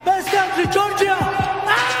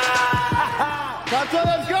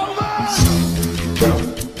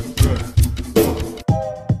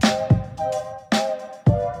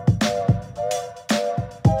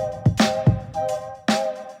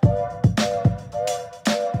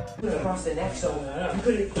across the neck, so you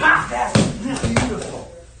could pop that.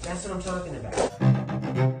 Beautiful. That's what I'm talking about.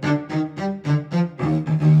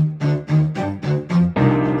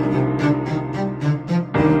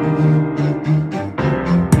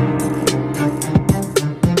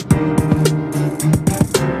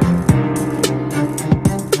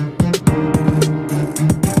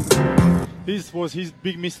 This was his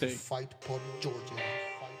big mistake. Fight Pod Georgia.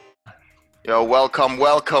 Yo, welcome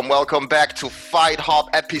back to Fight Hop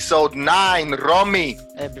episode 9, Romy.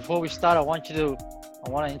 Hey, before we start, I want to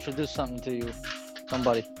introduce something to you,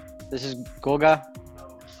 somebody. This is Goga.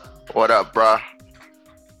 What up, bruh?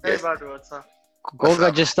 Hey, Yes. Badu, what's up? Goga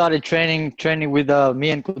up? just started training with me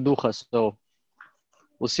and Kuducha, so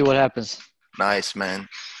we'll see what happens. Nice, man.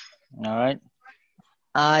 All right.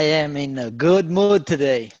 I am in a good mood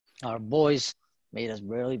today. Our boys made us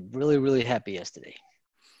really happy yesterday.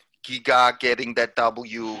 Giga getting that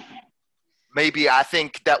W. Maybe I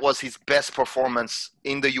think that was his best performance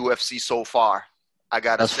in the UFC so far, I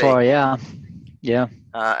gotta As say. far, yeah.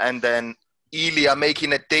 And then Ilya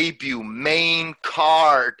making a debut, main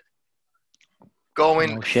card,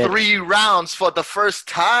 going No shit. 3 rounds for the first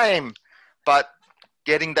time, but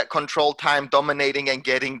getting that control time, dominating and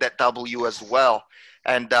getting that W as well.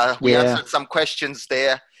 And we Yeah. answered some questions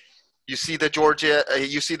there. You see the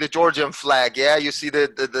Georgian flag, yeah? You see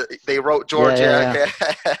they wrote Georgia. Yeah.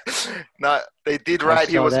 No, they did I write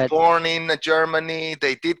he saw was that. born in Germany.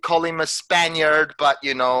 They did call him a Spaniard, but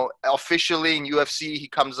officially in UFC he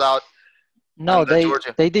comes out. No, under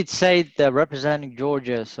Georgia. they did say they're representing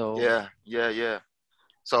Georgia, so Yeah.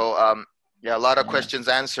 So a lot of Yeah. questions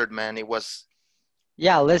answered, man. It was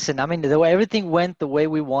Yeah, listen, I mean, the way everything went the way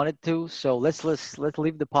we wanted to, so let's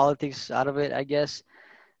leave the politics out of it, I guess.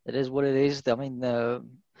 It is what it is. I mean, the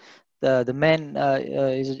man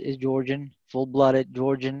is Georgian, full-blooded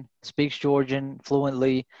Georgian, speaks Georgian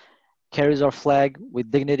fluently, carries our flag with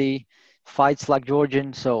dignity, fights like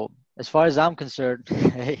Georgian. So as far as I'm concerned,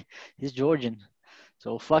 hey, he's Georgian.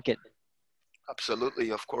 So fuck it. absolutely,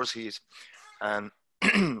 of course he is. And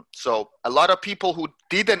so a lot of people who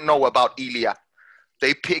didn't know about Ilya,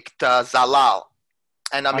 they picked Zalal.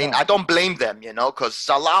 And I mean, know. I don't blame them, because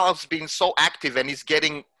Zalal's been so active and he's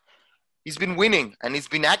been winning and he's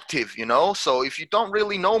been active, So if you don't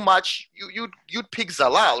really know much, you'd pick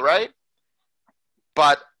Zalal, right?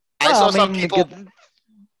 But I saw some people.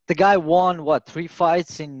 The guy won, 3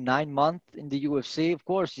 fights in 9 months in the UFC. Of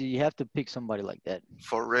course, you have to pick somebody like that.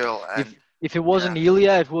 For real. And If it wasn't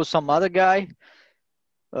Ilya, if it was some other guy,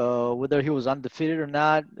 whether he was undefeated or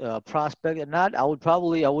not, prospect or not, I would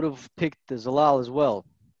have picked Zalal as well.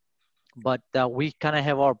 But we kind of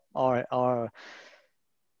have our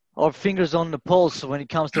fingers on the pulse when it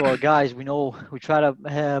comes to our guys. We try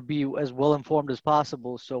to be as well informed as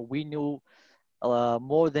possible. So we knew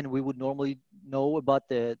more than we would normally know about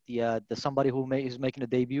the somebody is making a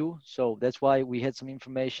debut. So that's why we had some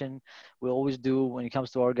information. We always do when it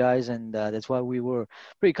comes to our guys, and that's why we were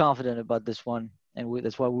pretty confident about this one. And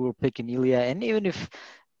that's why we were picking Ilya. And even if,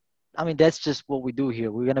 I mean, that's just what we do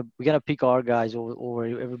here. We're gonna pick our guys over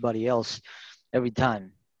everybody else every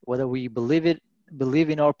time, whether we believe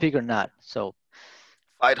in our pick or not. So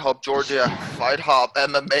Fight Hop Georgia, Fight Hop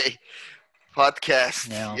MMA podcast.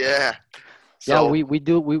 Yeah. yeah, So,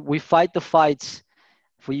 we fight the fights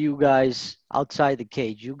for you guys outside the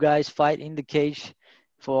cage. You guys fight in the cage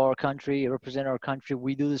for our country, represent our country.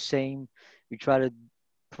 We do the same. We try to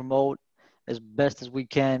promote as best as we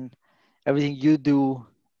can everything you do,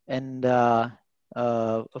 and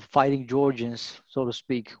fighting Georgians, so to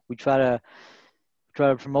speak. We try to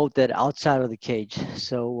promote that outside of the cage.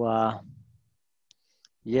 So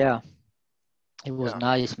yeah, it was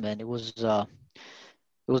nice, man. It was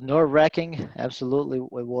nerve-wracking, absolutely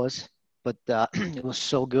it was, but it was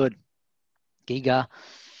so good. Giga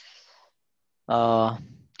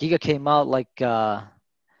came out like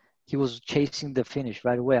he was chasing the finish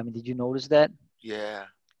right away. I mean, did you notice that? yeah,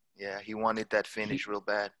 he wanted that finish real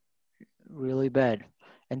bad. Really bad.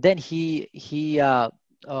 And then he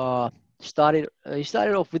started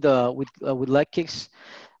off with leg kicks,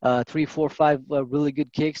 3, 4, 5 really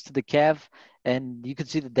good kicks to the calf, and you could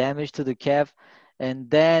see the damage to the calf. And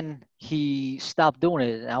then he stopped doing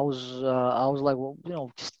it, and I was like, well,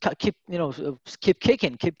 just keep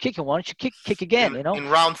kicking. Why don't you kick again? In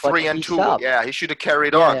round But 3 and he 2, stopped. yeah, he should have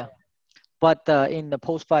carried on. Yeah. But in the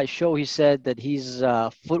post-fight show, he said that his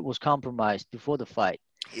foot was compromised before the fight.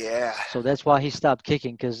 Yeah. So that's why he stopped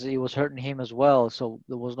kicking, because it was hurting him as well. So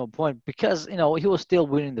there was no point, because, he was still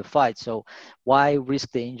winning the fight. So why risk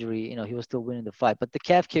the injury? He was still winning the fight. But the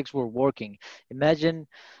calf kicks were working. Imagine,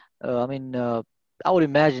 I would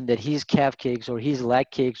imagine that his calf kicks or his leg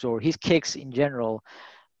kicks or his kicks in general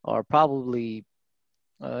are probably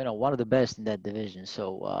one of the best in that division.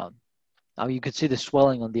 So I mean, you could see the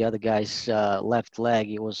swelling on the other guy's left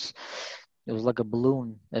leg. It was like a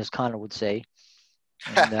balloon, as Connor would say.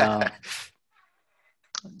 And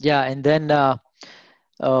yeah, and then the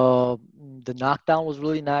knockdown was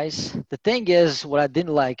really nice. The thing is, what I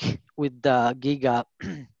didn't like with Giga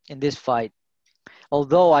in this fight,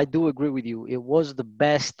 although I do agree with you, it was the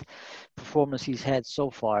best performance he's had so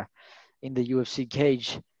far in the UFC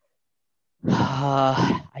cage.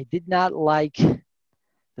 I did not like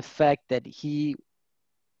the fact that he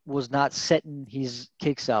was not setting his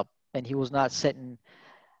kicks up and he was not setting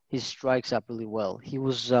his strikes up really well. He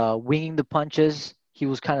was winging the punches.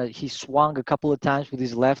 He swung a couple of times with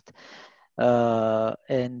his left,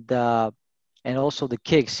 and also the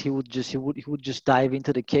kicks. He would just dive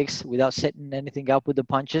into the kicks without setting anything up with the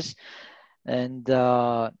punches. And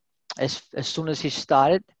as soon as he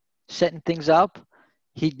started setting things up,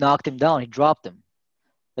 he knocked him down. He dropped him.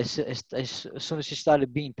 As soon as he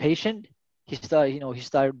started being patient, he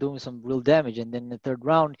started doing some real damage. And then in the third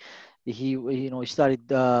round, he started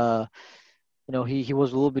he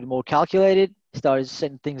was a little bit more calculated, started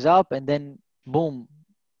setting things up, and then boom,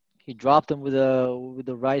 he dropped him with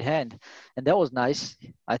the right hand, and that was nice.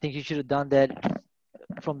 I think he should have done that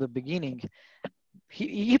from the beginning.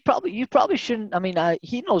 You probably shouldn't. I mean,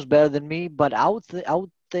 he knows better than me, but I would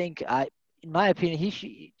think, in my opinion, he should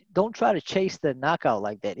don't try to chase the knockout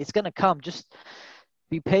like that. It's gonna come. Just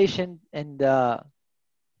be patient and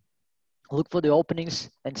look for the openings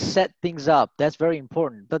and set things up. That's very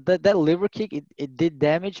important. But that liver kick, it did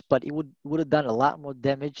damage, but it would have done a lot more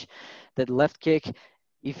damage, that left kick,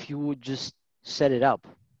 if you would just set it up,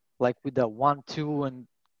 like with the 1-2 and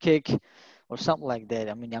kick or something like that.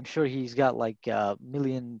 I mean, I'm sure he's got like a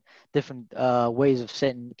million different ways of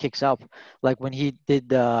setting kicks up. Like when he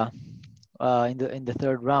did in the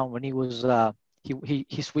third round, when he was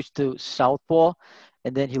he switched to southpaw,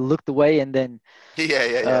 and then he looked away and then Yeah.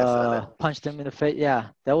 I saw that. punched him in the face. Yeah,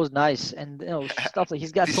 that was nice. And stuff like,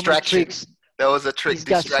 he's got so many Distraction. tricks. That was a trick. He's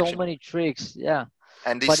got so Distraction. many tricks. Yeah.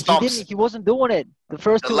 And these But stomps. he wasn't doing it. The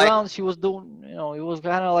first The two leg- rounds he was doing, it was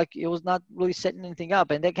kind of like, it was not really setting anything up.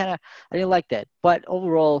 And I didn't like that. But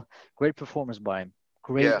overall, great performance by him.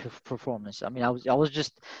 Great Yeah. performance. I mean, I was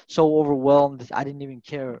just so overwhelmed. I didn't even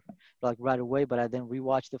care like right away, but I then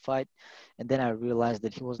rewatched the fight, and then I realized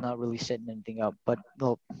that he was not really setting anything up. But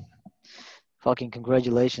no, fucking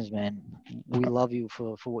congratulations, man. We love you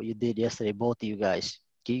for what you did yesterday, both of you guys,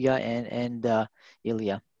 Giga and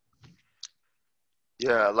Ilya.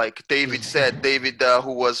 Yeah, like David said, David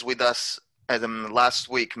who was with us last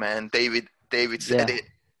week, man. David said Yeah. it.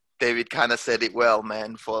 David kind of said it well,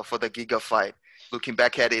 man, for the Giga fight. Looking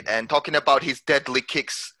back at it and talking about his deadly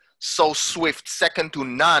kicks, so swift, second to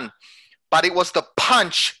none. But it was the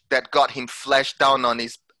punch that got him flashed down on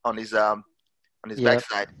his Yep.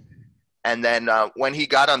 backside. And then when he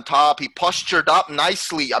got on top, he postured up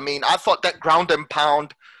nicely. I mean, I thought that ground and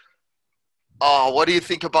pound. Oh, what do you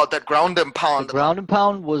think about that ground and The pound? ground and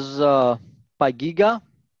pound was by Giga.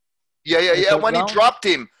 Yeah. third When he round? dropped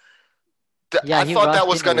him, Yeah, I he thought that rushed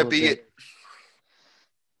was him a gonna little be bit. it.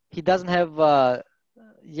 He doesn't have.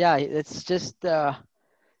 Yeah, it's just.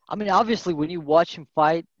 I mean, obviously, when you watch him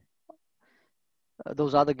fight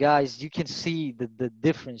those other guys, you can see the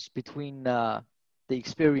difference between the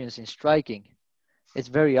experience in striking. It's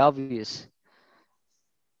very obvious.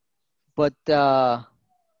 But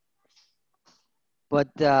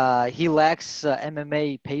he lacks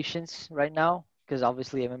MMA patience right now, because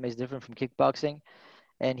obviously MMA is different from kickboxing,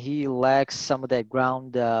 and he lacks some of that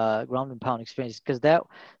ground and pound experience, because that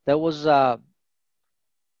was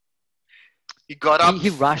He got up. he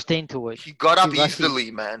rushed into it. He got up He rushed it. easily,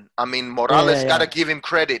 man. I mean, Morales Yeah. gotta give him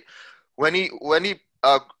credit. When he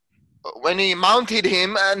mounted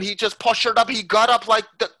him and he just postured up, he got up like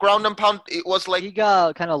the ground and pound. It was like, He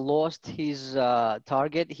got kind of lost his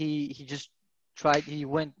target. He just tried. He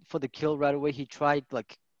went for the kill right away. He tried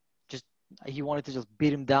he wanted to just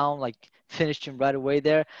beat him down, like finish him right away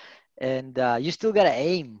there. And you still gotta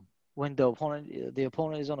aim when the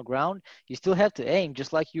opponent is on the ground. You still have to aim,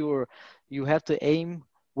 just like you have to aim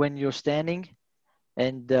when you're standing,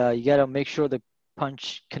 and you gotta make sure the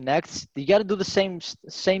punch connects. You gotta do the same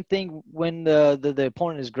thing when the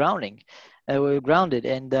opponent is grounded.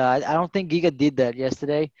 And I don't think Giga did that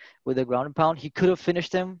yesterday with the ground and pound. He could have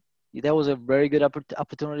finished him. That was a very good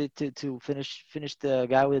opportunity to finish the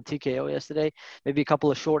guy with a TKO yesterday. Maybe a couple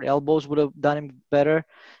of short elbows would have done him better,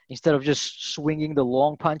 instead of just swinging the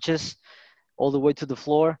long punches all the way to the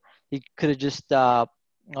floor. He could have just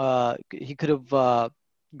he could have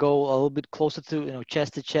go a little bit closer to,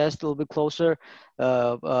 chest to chest, a little bit closer,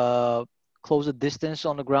 close the distance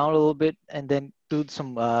on the ground a little bit, and then do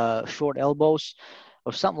some short elbows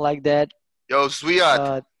or something like that. Yo,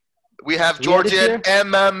 Zviad, we have Zviad is Georgian here?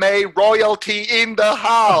 MMA royalty in the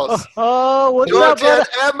house. Oh, what's up,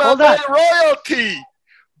 Georgian brother? Hold on. MMA royalty.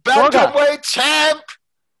 Bantamweight champ.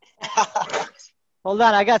 Hold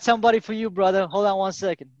on, I got somebody for you, brother. Hold on 1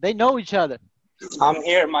 second. They know each other. I'm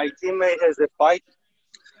here. My teammate has a fight.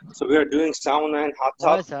 So we are doing sauna and hot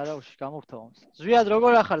tub. Nice, არაუში, გამოგთავაზ. ზვიად,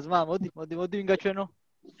 როგორ ახარ ძმა? მოდი ვინგაჩვენო.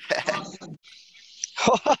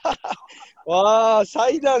 ვა,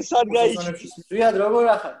 საიდან სად გაიჩი? ზვიად,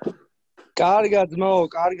 როგორ ახარ? კარგად, ძმაო,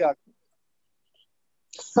 კარგად.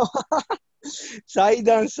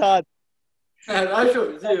 საიდან სად? რა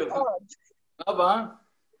შორის, ზიო? აბა.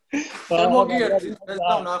 შემოგიერთით, ეს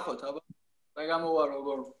დავნახოთ, აბა. რა გამოვა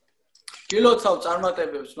როგორ? გილოცავ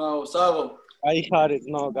წარმატებებს, მაო, საღო. გაიხარე,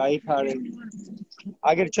 ძმაო, გაიხარე.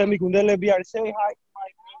 აგერ ჩემი გუნდელები არის, say hi to my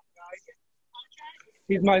friend, guys.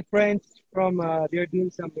 He's my friend from, they're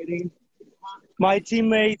doing some meeting. My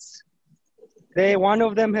teammates, one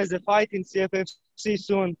of them has a fight in CFFC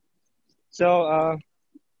soon. So,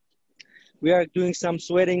 we are doing some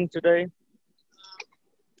sweating today.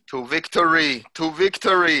 To victory. To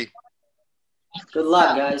victory. Good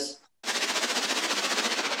luck, guys.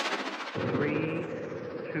 3,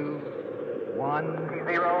 2, 1,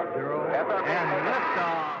 0, and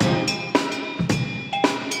liftoff.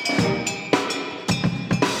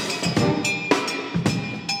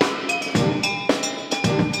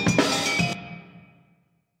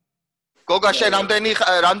 გოგა, შენ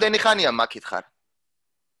რამდენი ხანია მაქით ხარ?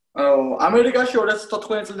 ამერიკაში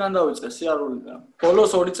 2014 წლიდან დავიწყე სიარულიდან.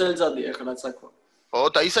 ბოლოს 2 წელიწადია ახლა ცაკვა. ო,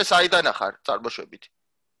 და ისე საიდან ახარ წარმოშვებით?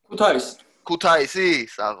 ქუთაისი. ქუთაისი,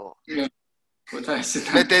 საღო. ქუთაისი.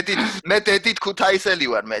 მე დედით ქუთაისელი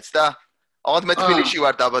ვარ მეც და აღარ მე თბილისში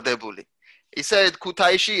ვარ დაბადებული. ისე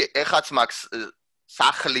ქუთაისში ეხაც მაქვს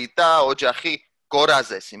სახლი და ოჯახი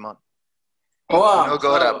გორაზე, სიმონ. ვა,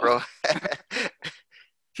 გორა, bro.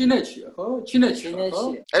 ჩინეთშია, ხო? ჩინეთში.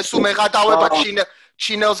 ეს უ მეღადავება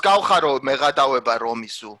ჩინელს გავხარო მეღადავება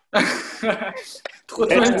რომისუ.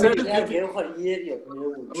 15 წელი.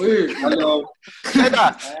 Hello.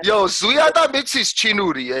 შედა, yo, ზვიადა მიცის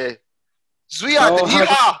ჩინური, ზვიად,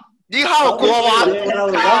 ნიჰაო, გოვა.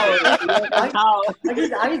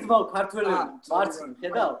 აგის ბავ ქართველი მარცი,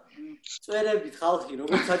 ხედავ? წვერებით ხალხი,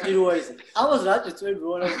 როგორც საჭიროა ისე. ამას რაჭი წვერები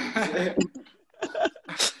ვარ.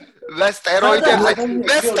 მე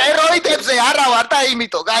სტეროიდებზე არა ვარ და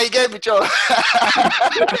იმიტომ გაიგე ბიჭო.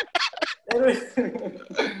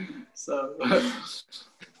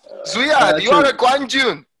 Zviad, you are a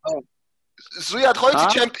Guanjun. Zviad, ხო იცი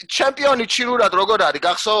ჩემპიონი ჩინურად როგორ არის?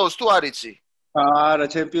 გახსოვს თუ არ იცი? არა,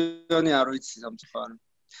 ჩემპიონი არ ვიცი სამწუხაროდ.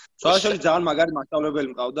 სხვაშორის ძალიან მაგარი მასწავლებელი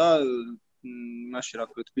მყავდა მაშინ რა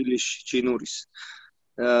ქვია თბილისში ჩინურის.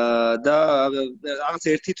 და რაღაც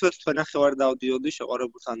ერთი თვე ნახევარი დავდიოდი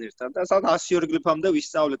შეყარებულთან ერთად და სადღაც 100 გლიფამდე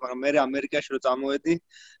ვისწავლეთ, მაგრამ მე ამერიკაში რო წამოვედი,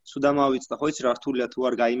 სულ დამავიწყდა, ხო იცი რა რთულია თუ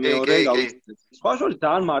არ გაიმეორე, გავიწევ. სხვაშორის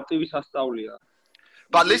ძალიან მარტივი სასწაულია.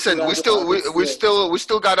 But listen, we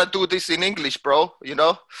still gotta do this in English, bro. You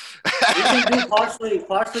know. You can do partially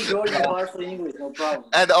Georgian, partially English, no problem.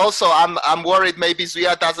 And also, I'm worried maybe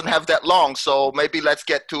Zviad doesn't have that long, so maybe let's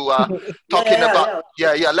get to talking about.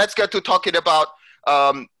 Let's get to talking about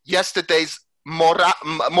yesterday's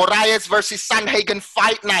Moraes versus Sandhagen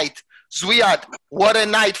fight night. Zviad, what a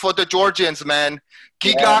night for the Georgians, man.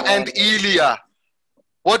 Giga and Ilya.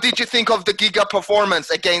 What did you think of the Giga performance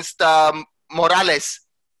against Morales?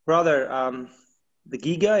 Brother, the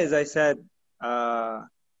Giga, as I said,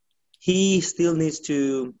 he still needs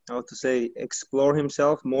to, explore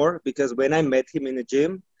himself more, because when I met him in the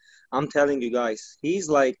gym, I'm telling you guys, he's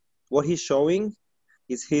like, what he's showing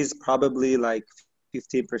is he's probably like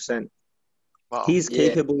 15%. Wow. He's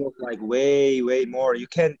capable of like way, way more.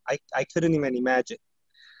 I couldn't even imagine.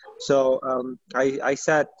 So I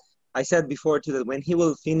said before too that when he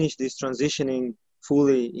will finish this transitioning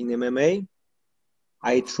fully in MMA,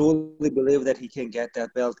 I truly believe that he can get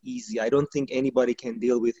that belt easy. I don't think anybody can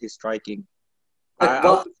deal with his striking.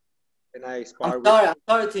 I'm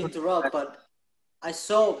sorry to interrupt, but I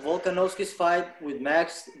saw Volkanovski's fight with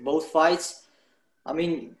Max, both fights. I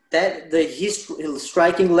mean, his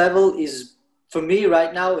striking level is, for me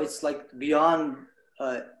right now, it's like beyond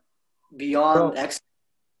excellent.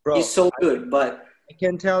 Bro, he's so good, but I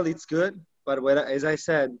can tell it's good. But as I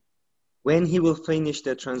said, when he will finish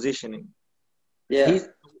the transitioning,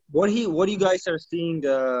 what you guys are seeing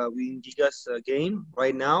in Giga's game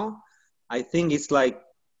right now, I think it's like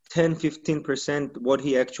 10-15% what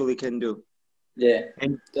he actually can do. Yeah.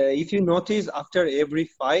 And if you notice, after every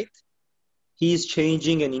fight, he's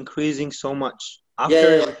changing and increasing so much.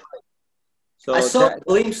 After Yeah. So I saw a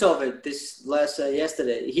glimpse of it this last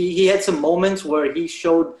yesterday. He had some moments where he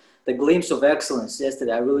showed the glimpse of excellence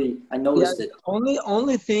yesterday. I noticed it.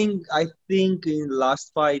 Only thing I think in the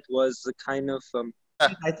last fight was a kind of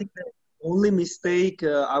I think the only mistake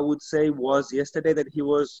I would say was yesterday that he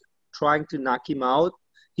was trying to knock him out.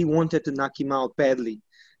 He wanted to knock him out badly,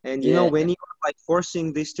 and you know when you're like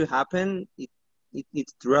forcing this to happen, it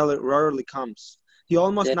rarely comes. He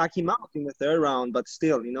almost knocked him out in the third round, but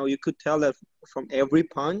still, you know, you could tell that from every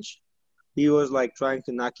punch, he was like trying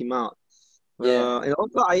to knock him out. And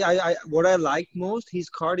also, what I like most, his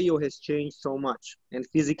cardio has changed so much, and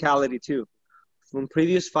physicality too. From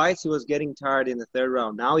previous fights, he was getting tired in the third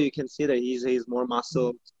round. Now you can see that he's more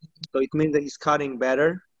muscle, so it means that he's cutting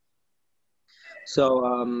better. So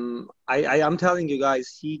I'm telling you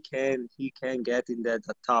guys, he can get in the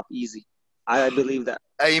top easy. I believe that.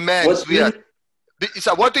 Amen.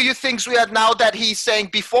 So what do you think, Zviad, now that he's saying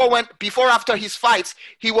before after his fights,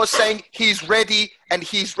 he was saying he's ready and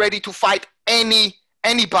he's ready to fight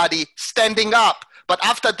anybody standing up. But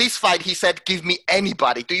after this fight, he said, give me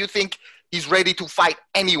anybody. Do you think he's ready to fight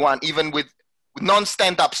anyone, even with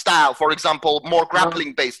non-stand-up style, for example, more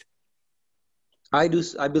grappling based? I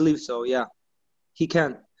believe so, yeah. He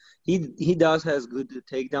can. He does has good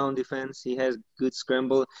takedown defense. He has good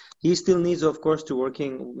scramble. He still needs, of course,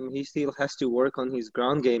 he still has to work on his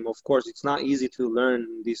ground game. Of course, it's not easy to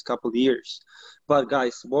learn these couple of years. But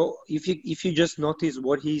guys, well, if you just notice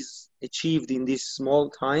what he's achieved in this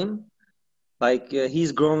small time, like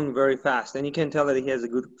he's growing very fast, and you can tell that he has a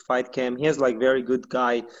good fight camp. He has like very good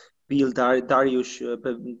guy, Bill Dariush,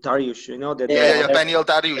 you know that. Yeah, Daniel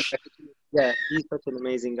Dariush. Yeah, he's such an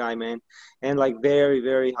amazing guy, man, and like very,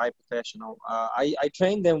 very high professional. I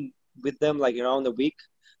trained with them like around a week.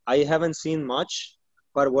 I haven't seen much,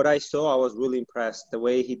 but what I saw, I was really impressed. The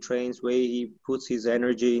way he trains, way he puts his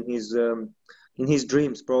energy in his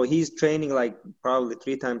dreams, bro. He's training like probably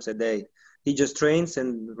 3 times a day. He just trains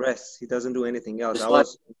and rests. He doesn't do anything else. I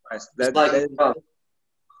was impressed.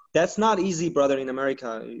 That's not easy, brother, in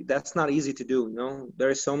America. That's not easy to do, you know. There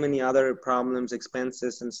are so many other problems,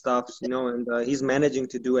 expenses and stuff, you know, and he's managing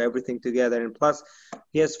to do everything together. And plus,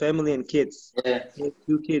 he has family and kids. Yeah. He has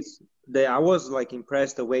 2 kids. I was, like,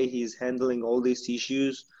 impressed the way he's handling all these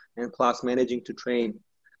issues and plus managing to train.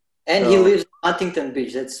 And he lives in Huntington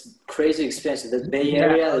Beach. That's crazy expensive. That Bay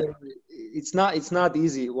Area. It's not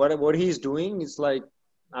easy. What he's doing is like...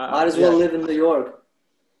 might as well live in New York.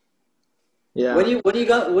 Yeah.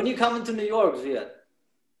 When you come into New York, Zviad?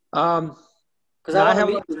 Because I have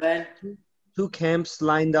meet you, man. 2 camps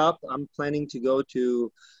lined up. I'm planning to go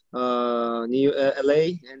to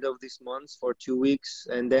LA end of this month for 2 weeks,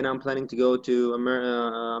 and then I'm planning to go to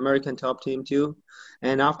American Top Team too.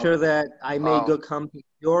 And after that, I may come to New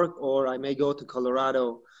York, or I may go to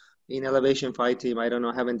Colorado in Elevation Fight Team. I don't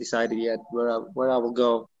know. I haven't decided yet where I will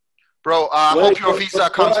go. Bro, I hope your visa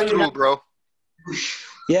comes through, bro.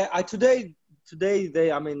 Yeah, today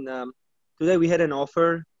we had an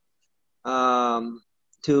offer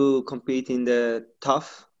to compete in the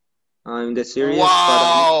TUF in the series.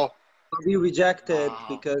 Wow. But we rejected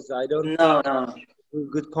because I don't. No.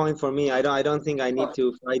 Good point for me. I don't think I need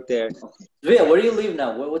to fight there. Zviad, where do you live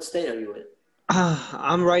now? What state are you in?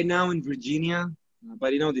 I'm right now in Virginia,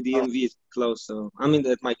 but you know the DMV is close, so I'm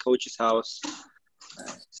at my coach's house.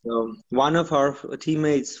 So one of our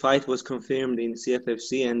teammates' fight was confirmed in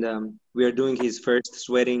CFFC, and we are doing his first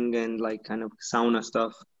sweating and like kind of sauna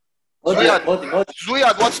stuff.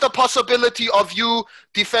 Zviad, what's the possibility of you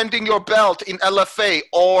defending your belt in LFA,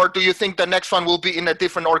 or do you think the next one will be in a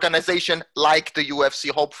different organization like the UFC,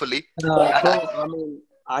 hopefully?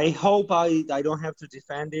 I hope I don't have to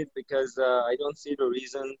defend it because I don't see the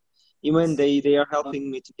reason. Even they are helping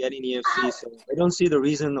me to get in UFC, so I don't see the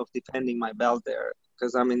reason of defending my belt there.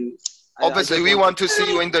 Because obviously we want to see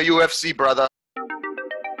you in the UFC, brother.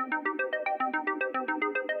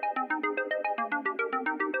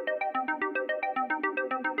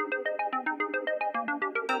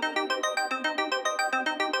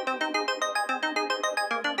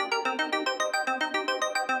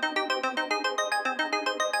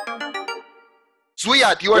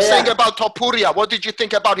 Zviad, you were saying about Topuria. What did you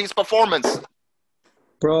think about his performance?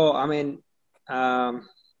 Bro,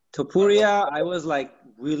 Topuria, I was like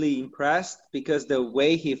really impressed because the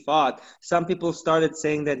way he fought, some people started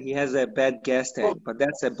saying that he has a bad gas tank, but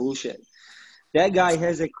that's a bullshit. That guy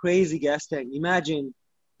has a crazy gas tank. Imagine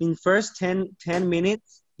in first 10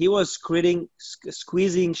 minutes, he was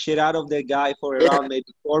squeezing shit out of the guy for around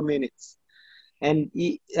maybe 4 minutes. And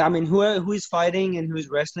I mean, who is fighting and who is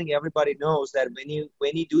wrestling, everybody knows that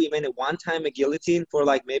when you do even a one-time guillotine for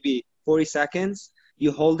like maybe 40 seconds,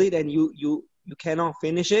 you hold it and you cannot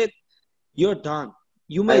finish it, you're done.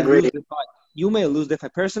 You may lose the fight. You may lose the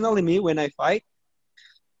fight. Personally, me, when I fight,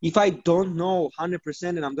 if I don't know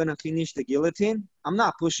 100% and I'm gonna finish the guillotine, I'm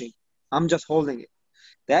not pushing. I'm just holding it.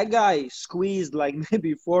 That guy squeezed like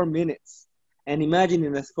maybe 4 minutes. And imagine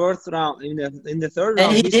in the fourth round, in the third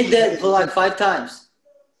round. And he did that for like 5 times.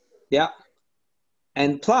 Yeah.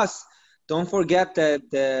 And plus, don't forget that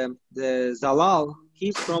the Zalal,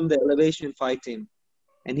 he's from the Elevation Fight Team.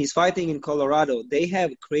 And he's fighting in Colorado. They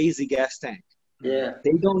have crazy gas tank. Yeah.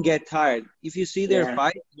 They don't get tired. If you see their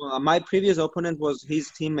fight, my previous opponent was his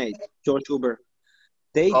teammate, George Huber.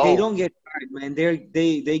 They don't get tired, man.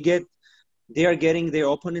 They are getting their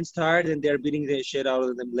opponents tired and they're beating the shit out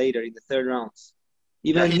of them later in the third rounds.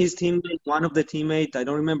 Even his teammate, one of the teammates, I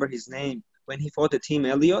don't remember his name, when he fought the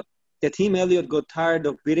Team Elliott got tired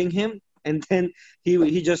of beating him, and then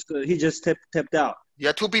he just tapped out.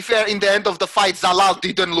 Yeah, to be fair, in the end of the fight, Zalal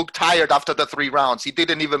didn't look tired after the 3 rounds. He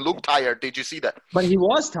didn't even look tired. Did you see that? But he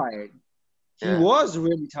was tired. He was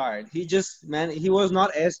really tired. He was not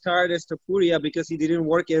as tired as Topuria because he didn't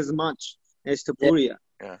work as much as Topuria.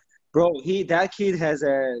 Yeah. Bro, that kid has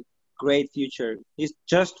a great future. He's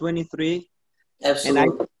just 23.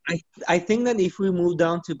 Absolutely. And I think that if we move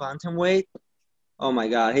down to bantamweight, oh my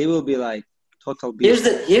God, he will be like total beast.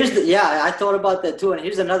 I thought about that too. And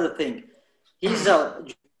here's another thing. He's a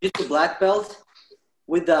jiu-jitsu black belt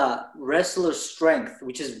with a wrestler's strength,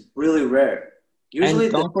 which is really rare. Usually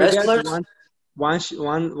the wrestlers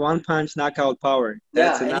one punch knockout power.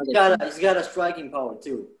 He's got a striking power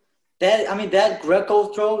too. That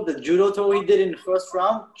Greco throw, the judo throw he did in the first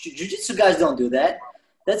round, jiu-jitsu guys don't do that.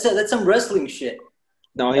 That's some wrestling shit.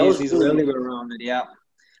 No, he's really well rounded. Yeah,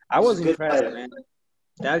 I was impressed, man.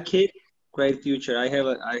 That kid, great future. I have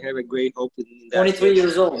a great hope in that. 23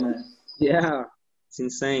 years old, man. Yeah, it's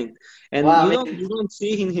insane. And you don't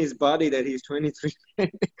see in his body that he's 23.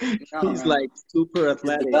 He's like super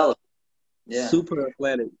athletic. Yeah. Super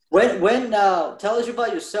athletic. When tell us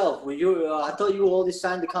about yourself. Were you? I thought you already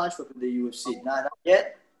signed the contract with the UFC. Not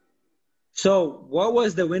yet. So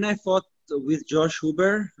when I fought with Josh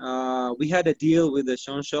Huber, we had a deal with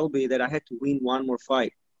Sean Shelby that I had to win one more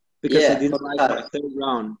fight because he didn't like the third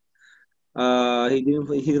round. He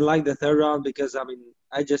didn't like the third round because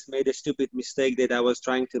I just made a stupid mistake that I was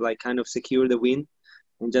trying to like kind of secure the win.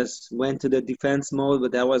 And just went to the defense mode,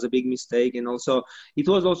 but that was a big mistake. And also, it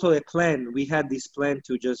was also a plan. We had this plan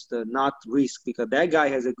to just not risk because that guy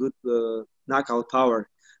has a good knockout power.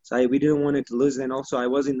 So we didn't want it to lose. And also, I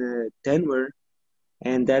was in Denver,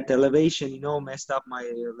 and that elevation, messed up my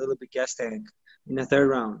little bit gas tank in the third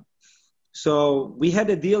round. So we had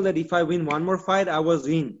a deal that if I win one more fight, I was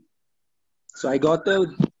in. So I got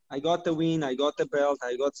the win, I got the belt,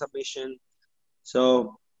 I got submission.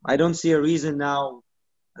 So I don't see a reason now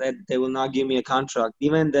that they will not give me a contract.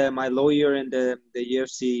 Even my lawyer and the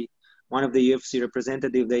UFC, one of the UFC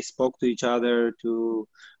representatives, they spoke to each other to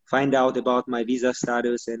find out about my visa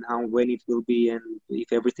status and when it will be and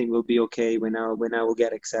if everything will be okay when I will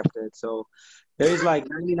get accepted. So there is like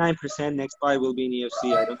 99% next fight will be in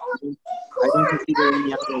UFC. I don't consider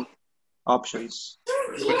any other options.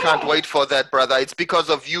 We can't wait for that, brother. It's because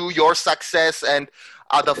of you, your success, and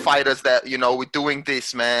other fighters that, we're doing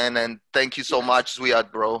this, man. And thank you so much,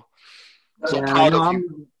 Ziad, bro. So proud of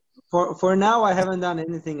you. For now, I haven't done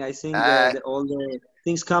anything. I think all the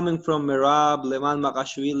things coming from Merab, Leman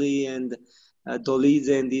Makashvili, and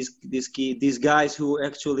Dolidze, and these guys who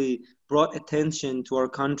actually brought attention to our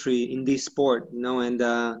country in this sport, and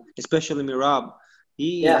especially Merab.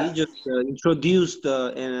 He just introduced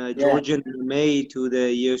Georgian MMA to the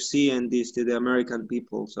UFC and to the American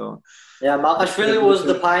people. So Makashvili was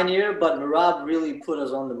the pioneer, but Merab really put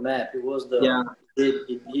us on the map. It was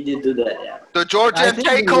he did do that. Yeah. The Georgian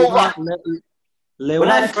takeover.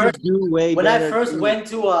 When I first went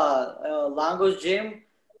to Longo's gym,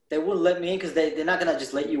 they wouldn't let me in because they're not gonna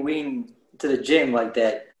just let you in to the gym like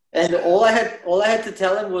that. And all I had to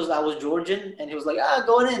tell him was I was Georgian, and he was like,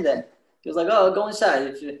 going in then. He was like, oh, go inside.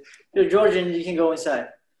 If you're Georgian, you can go inside.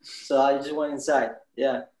 So I just went inside.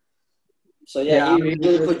 Yeah. So, he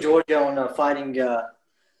really put Georgia on a fighting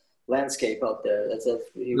landscape out there.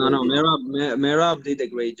 Merab did a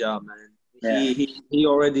great job, man. Yeah. He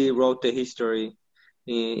already wrote the history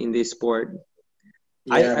in this sport.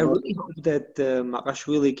 Yeah, I really hope that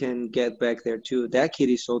Makashvili can get back there, too. That kid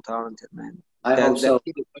is so talented, man. I hope so. That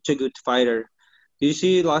kid is such a good fighter. Did you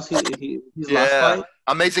see his last fight?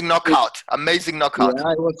 Amazing knockout. Amazing knockout.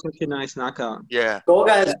 Yeah, it was such a nice knockout. Yeah.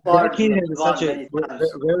 Goga has That sparred kid has Levon such a many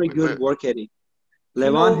times. very good work ethic. You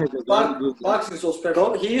Levon know, has a very good. Boxing is so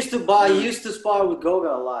special. He used to spar with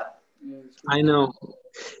Goga a lot. I know.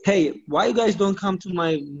 Hey, why you guys don't come to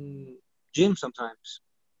my gym sometimes?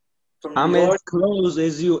 From I'm New York. as close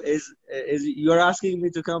as you as you're asking me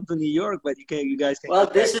to come to New York, but you guys can't. Well,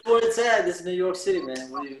 this is where it's at. This is New York City, man.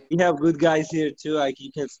 What do you... We have good guys here too. Like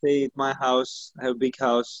you can stay at my house. I have a big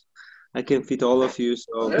house. I can fit all of you.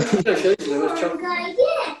 So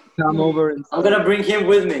come over and. I'm gonna bring him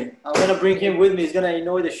with me. He's gonna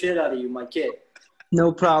annoy the shit out of you, my kid.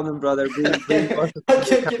 No problem, brother. Bring I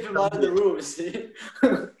can't keep him out of the room. See?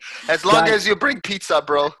 As long as you bring pizza,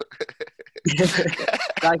 bro.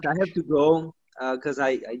 Guys, I have to go because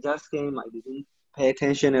I just came. I didn't pay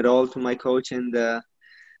attention at all to my coach and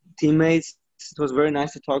teammates. It was very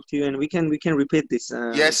nice to talk to you, and we can repeat this.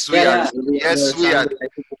 Yes, we are. Yes, we are.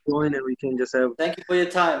 And we can just have. Thank you for your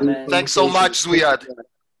time, man. Thanks so much, Ziad.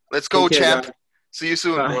 Let's go, Take care, champ. guys. See you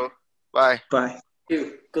soon, Bye. bro. Bye. Bye. Thank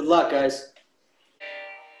you. Good luck, guys.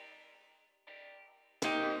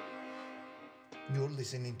 You're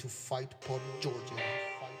listening to Fight Pod Georgia,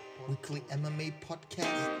 weekly MMA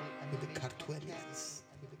podcast with the Cartuelians.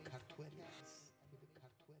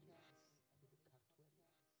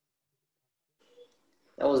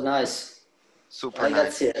 That was nice. Super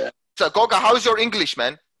nice. That's it. So, Goga, how's your English,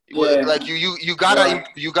 man? Yeah. Like you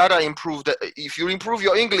gotta improve the. If you improve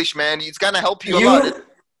your English, man, it's gonna help you a lot.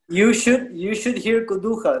 You should hear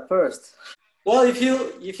Kuduha first. Well, if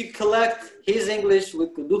you collect his English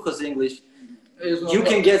with Kuduha's English, you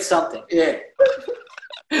can get something. Yeah.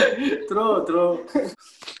 True.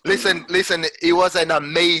 Listen. It was an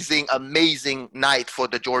amazing night for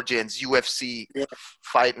the Georgians. UFC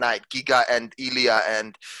fight night. Giga and Ilya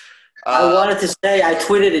and. I wanted to say I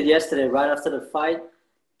tweeted it yesterday right after the fight.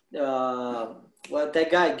 Well, that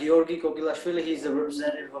guy Georgi Kokilashvili, he's the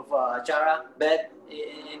representative of Chara Bet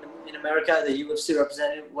in America, the UFC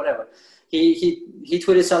representative, whatever. He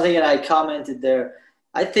tweeted something and I commented there.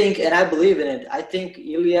 I think, and I believe in it, I think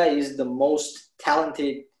Ilya is the most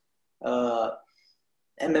talented Georgian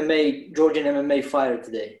MMA fighter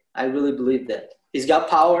today. I really believe that. He's got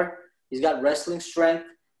power, he's got wrestling strength,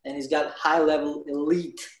 and he's got high-level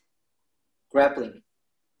elite grappling.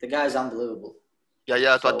 The guy's unbelievable.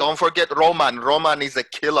 Yeah, but don't forget Roman. Roman is a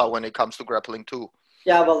killer when it comes to grappling too.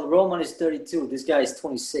 Yeah, but Roman is 32. This guy is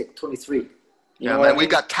 26, 23. Yeah, man, we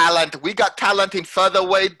got talent. We got talent in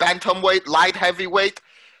featherweight, bantamweight, light heavyweight.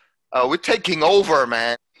 We're taking over,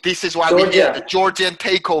 man. This is why we're here. The Georgian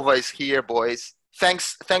takeover is here, boys.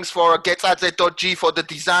 Thanks for Getsadze.g for the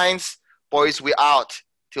designs. Boys, we out.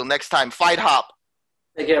 Till next time. Fight Hub.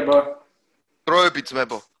 Take care, bro. Throw a bit,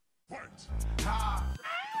 Mebo. We're gonna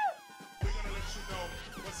let you know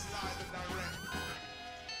what's live and direct.